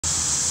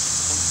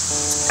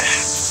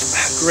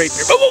Great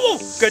beer. Whoa, whoa,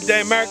 whoa! Good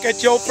day, America.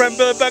 It's your old friend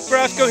Billy Buck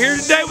Roscoe here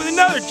today with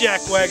another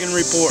Jackwagon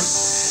report.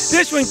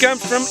 This one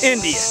comes from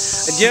India.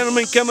 A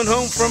gentleman coming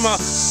home from a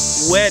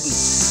wedding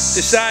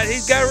decided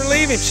he's got to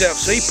relieve himself,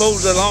 so he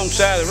pulls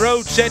alongside the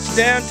road, sits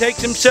down,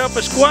 takes himself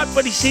a squat,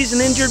 but he sees an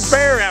injured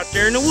bear out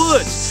there in the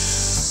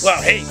woods.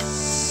 Well, hey,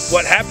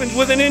 what happens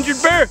with an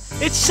injured bear?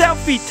 It's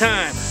selfie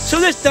time. So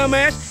this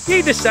dumbass,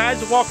 he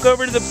decides to walk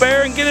over to the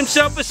bear and get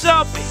himself a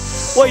selfie.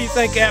 What do you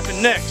think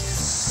happened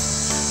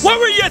next? What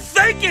were you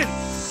thinking,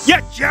 you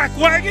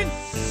jackwagon?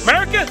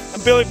 America,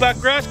 I'm Billy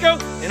Buck Roscoe,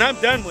 and I'm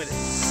done with it.